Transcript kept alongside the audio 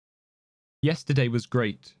Yesterday was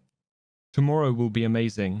great. Tomorrow will be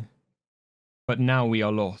amazing. But now we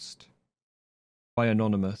are lost. By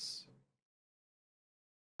Anonymous.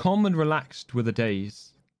 Calm and relaxed were the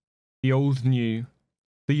days. The old knew,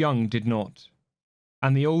 the young did not.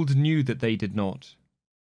 And the old knew that they did not.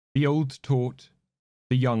 The old taught,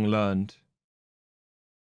 the young learned.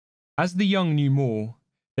 As the young knew more,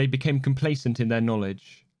 they became complacent in their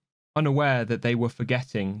knowledge, unaware that they were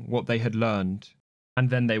forgetting what they had learned, and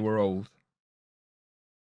then they were old.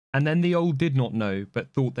 And then the old did not know, but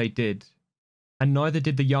thought they did, and neither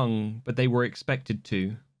did the young, but they were expected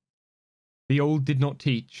to. The old did not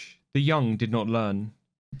teach, the young did not learn,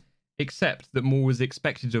 except that more was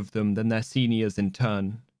expected of them than their seniors in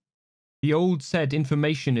turn. The old said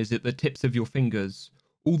information is at the tips of your fingers,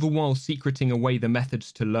 all the while secreting away the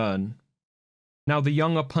methods to learn. Now the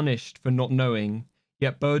young are punished for not knowing,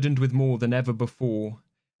 yet burdened with more than ever before,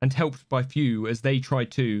 and helped by few as they try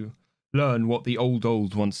to learn what the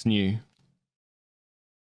old once knew.